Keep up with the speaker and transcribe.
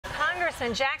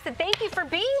Congressman Jackson, thank you for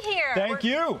being here. Thank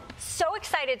you. So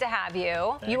excited to have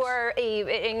you. Thanks. You are an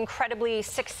incredibly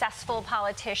successful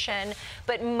politician,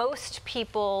 but most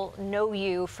people know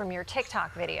you from your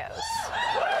TikTok videos.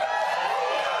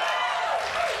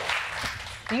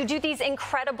 You do these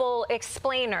incredible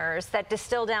explainers that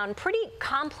distill down pretty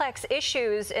complex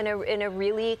issues in a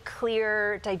really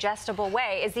clear, digestible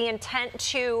way. Is the intent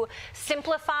to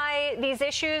simplify these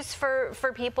issues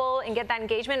for people and get that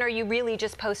engagement, or are you really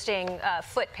just posting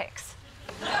foot pics?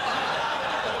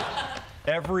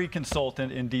 Every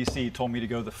consultant in D.C. told me to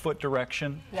go the foot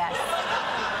direction. Yes.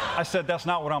 I said, that's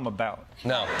not what I'm about.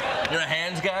 No. You're a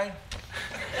hands guy?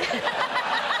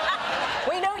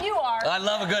 We know you are. I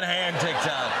love a good hand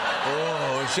TikTok.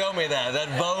 Oh, show me that. That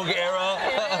Vogue era.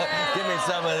 Give me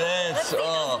some of this. Let's see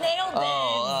those nail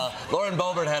bends. Lauren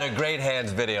Boebert had a great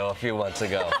hands video a few months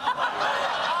ago.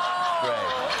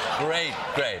 Great.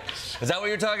 Is that what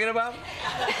you're talking about?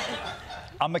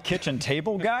 I'm a kitchen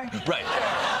table guy. Right.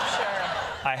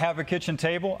 I have a kitchen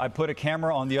table. I put a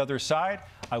camera on the other side.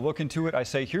 I look into it. I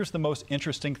say, here's the most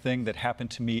interesting thing that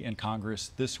happened to me in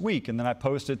Congress this week. And then I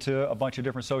post it to a bunch of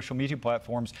different social media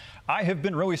platforms. I have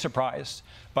been really surprised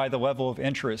by the level of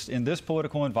interest in this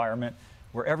political environment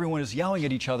where everyone is yelling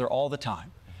at each other all the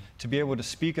time. To be able to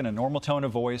speak in a normal tone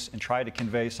of voice and try to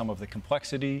convey some of the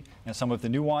complexity and some of the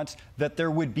nuance, that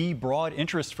there would be broad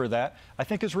interest for that, I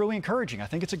think is really encouraging. I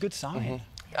think it's a good sign.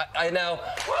 I know.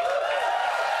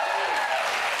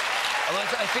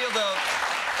 I feel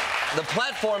the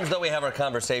platforms that we have our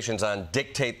conversations on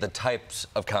dictate the types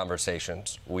of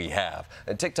conversations we have.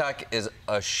 And TikTok is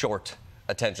a short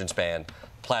attention span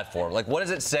platform. Like, what does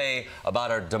it say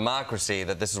about our democracy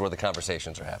that this is where the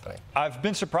conversations are happening? I've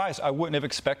been surprised. I wouldn't have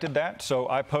expected that. So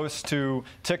I post to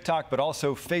TikTok, but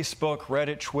also Facebook,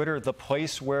 Reddit, Twitter. The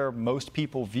place where most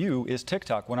people view is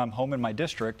TikTok. When I'm home in my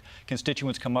district,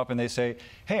 constituents come up and they say,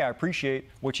 hey, I appreciate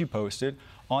what you posted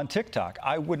on TikTok.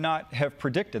 I would not have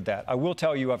predicted that. I will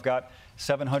tell you, I've got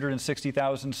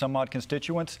 760,000 some odd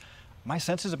constituents. My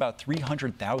sense is about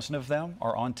 300,000 of them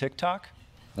are on TikTok.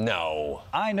 No.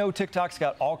 I know TikTok's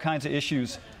got all kinds of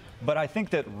issues, but I think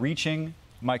that reaching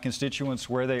my constituents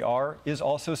where they are is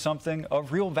also something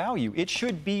of real value. It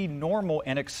should be normal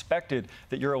and expected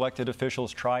that your elected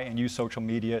officials try and use social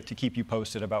media to keep you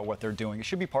posted about what they're doing. It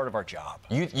should be part of our job.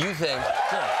 You think...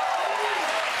 Sure.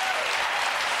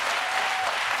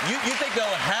 You think, though,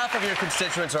 half of your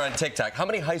constituents are on TikTok. How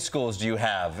many high schools do you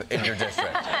have in your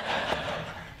district?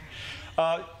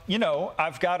 You know,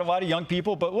 I've got a lot of young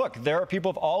people, but look, there are people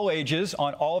of all ages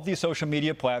on all of these social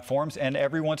media platforms, and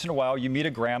every once in a while you meet a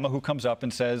grandma who comes up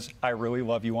and says, I really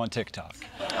love you on TikTok.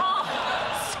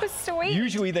 Oh, so sweet.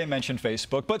 Usually they mention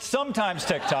Facebook, but sometimes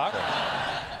TikTok.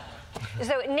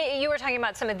 So you were talking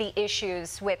about some of the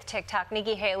issues with TikTok.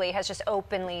 Nikki Haley has just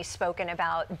openly spoken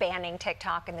about banning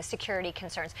TikTok and the security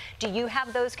concerns. Do you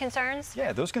have those concerns?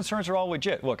 Yeah, those concerns are all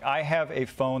legit. Look, I have a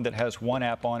phone that has one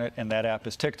app on it, and that app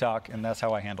is TikTok, and that's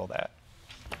how I handle that.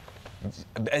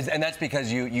 And that's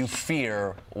because you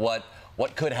fear what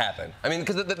could happen. I mean,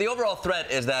 because the overall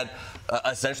threat is that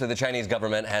essentially the Chinese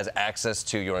government has access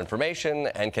to your information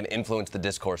and can influence the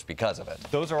discourse because of it.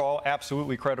 Those are all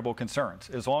absolutely credible concerns.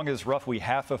 As long as roughly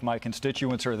half of my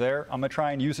constituents are there, I'm going to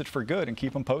try and use it for good and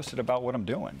keep them posted about what I'm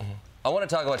doing. I want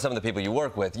to talk about some of the people you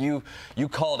work with. You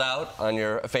called out on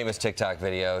your famous TikTok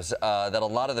videos that a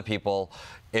lot of the people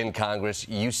in Congress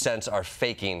you sense are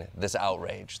faking this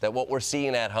outrage, that what we're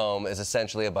seeing at home is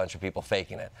essentially a bunch of people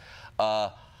faking it.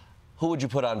 Who would you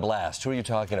put on blast? Who are you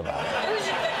talking about?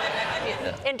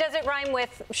 And does it rhyme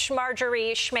with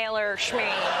Schmargery, Schmaler, Schmee?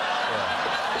 Yeah.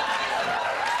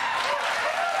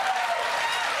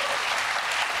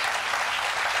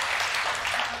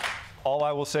 All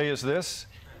I will say is this,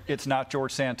 it's not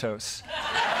George Santos.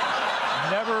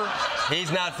 Never.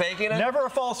 He's not faking it? Never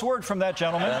a false word from that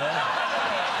gentleman.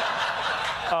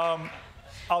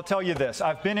 I'll tell you this,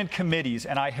 I've been in committees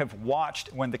and I have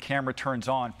watched when the camera turns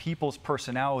on, people's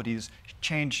personalities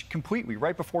change completely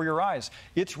right before your eyes.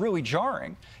 It's really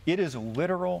jarring. It is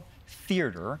literal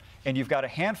theater, and you've got a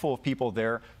handful of people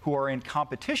there who are in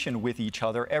competition with each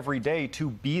other every day to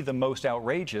be the most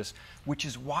outrageous, which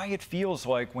is why it feels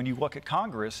like when you look at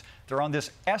Congress, they're on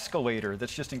this escalator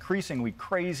that's just increasingly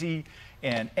crazy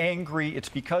and angry. It's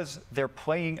because they're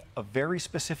playing a very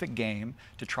specific game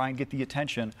to try and get the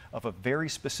attention of a very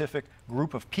specific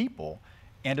group of people,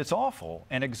 and it's awful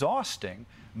and exhausting.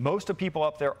 Most of the people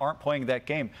up there aren't playing that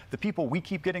game. The people we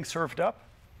keep getting served up,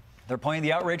 They're playing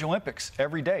the Outrage Olympics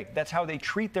every day. That's how they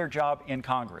treat their job in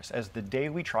Congress, as the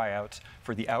daily tryouts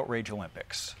for the Outrage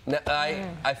Olympics. Now,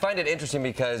 I find it interesting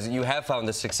because you have found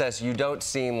the success. You don't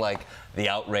seem like the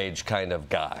outrage kind of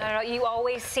guy. I don't know, you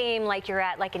always seem like you're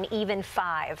at like an even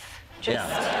 5. Just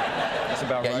That's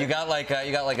about right. You got like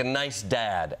a nice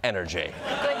dad energy.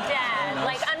 good dad.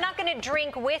 Like, I'm not going to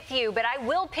drink with you, but I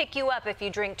will pick you up if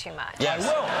you drink too much. Yes.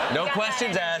 I will. No Got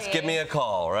questions that asked. energy. Give me a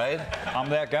call, right? I'm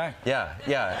that guy. Yeah,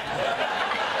 yeah.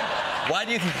 Why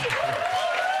do you think?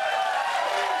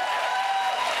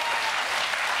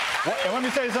 And let me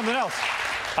say something else.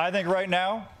 I think right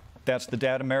now, that's the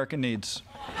dad America needs.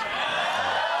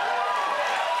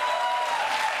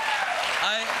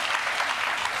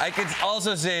 I could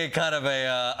also see kind of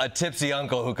a tipsy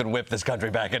uncle who could whip this country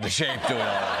back into shape doing all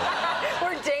that.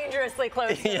 We're dangerously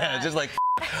close to Yeah, that. just like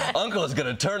uncle is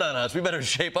gonna turn on us. We better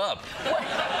shape up.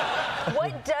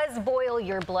 What does boil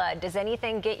your blood? Does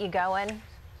anything get you going?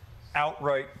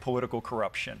 Outright political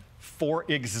corruption. For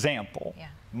example,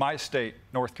 my state,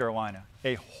 North Carolina,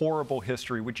 a horrible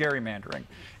history with gerrymandering.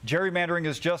 Gerrymandering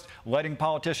is just letting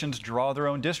politicians draw their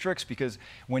own districts, because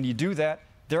when you do that,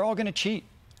 they're all going to cheat.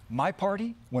 My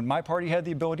party, when my party had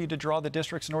the ability to draw the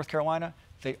districts in North Carolina,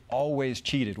 they always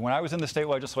cheated. When I was in the state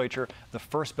legislature, the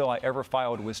first bill I ever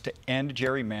filed was to end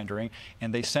gerrymandering,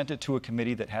 and they sent it to a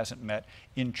committee that hasn't met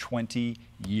in 20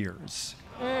 years.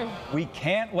 We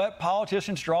can't let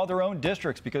politicians draw their own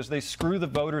districts because they screw the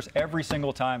voters every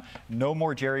single time. No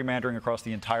more gerrymandering across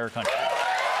the entire country.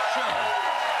 Sure.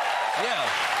 Yeah.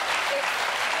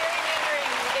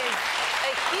 Gerrymandering is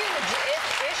a huge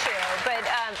issue, but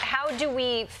how do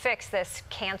we fix this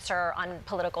cancer on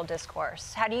political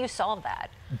discourse? How do you solve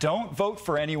that? Don't vote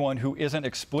for anyone who isn't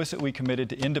explicitly committed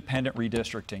to independent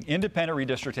redistricting. Independent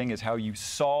redistricting is how you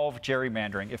solve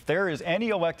gerrymandering. If there is any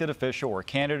elected official or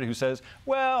candidate who says,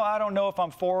 well, I don't know if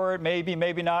I'm for it, maybe,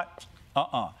 maybe not,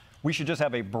 we should just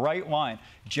have a bright line.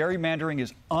 Gerrymandering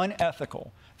is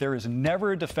unethical. There is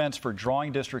never a defense for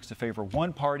drawing districts to favor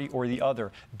one party or the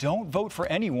other. Don't vote for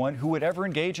anyone who would ever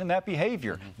engage in that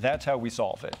behavior. That's how we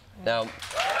solve it. Now,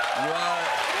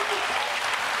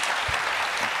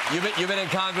 you've been in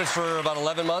Congress for about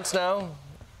 11 months now,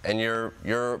 and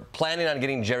you're planning on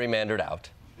getting gerrymandered out,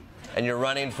 and you're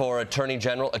running for attorneys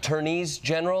general. Attorneys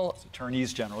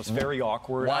general. It's very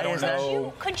awkward. Why I don't is that?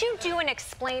 know. Could you do an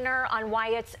explainer on why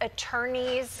it's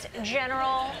attorneys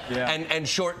general? Yeah. And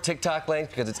short TikTok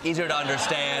length, because it's easier to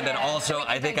understand, and also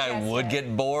I think I would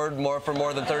get bored for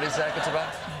more than 30 seconds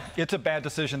about. It's a bad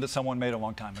decision that someone made a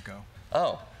long time ago.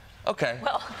 Oh, okay.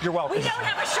 Well, you're welcome. We don't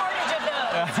have a shortage of those.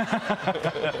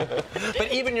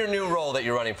 But even your new role that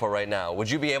you're running for right now,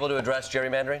 would you be able to address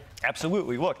gerrymandering?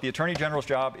 Absolutely. Look, the Attorney General's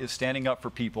job is standing up for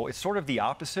people. It's sort of the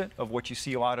opposite of what you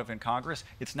see a lot of in Congress.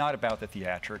 It's not about the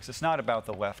theatrics. It's not about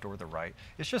the left or the right.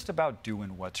 It's just about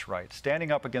doing what's right,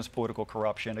 standing up against political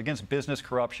corruption, against business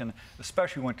corruption,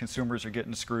 especially when consumers are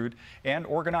getting screwed, and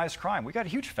organized crime. We got a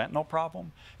huge fentanyl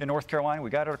problem in North Carolina. We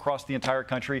got it across the entire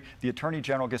country. The Attorney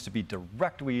General gets to be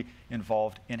directly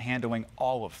involved in handling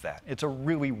all of that. It's a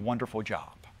really wonderful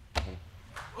job. Wow.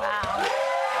 Well,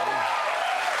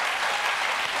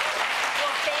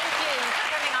 thank you for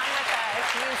coming on with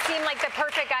us. You seem like the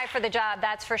perfect guy for the job,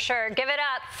 that's for sure. Give it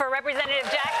up for Representative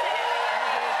Jackson.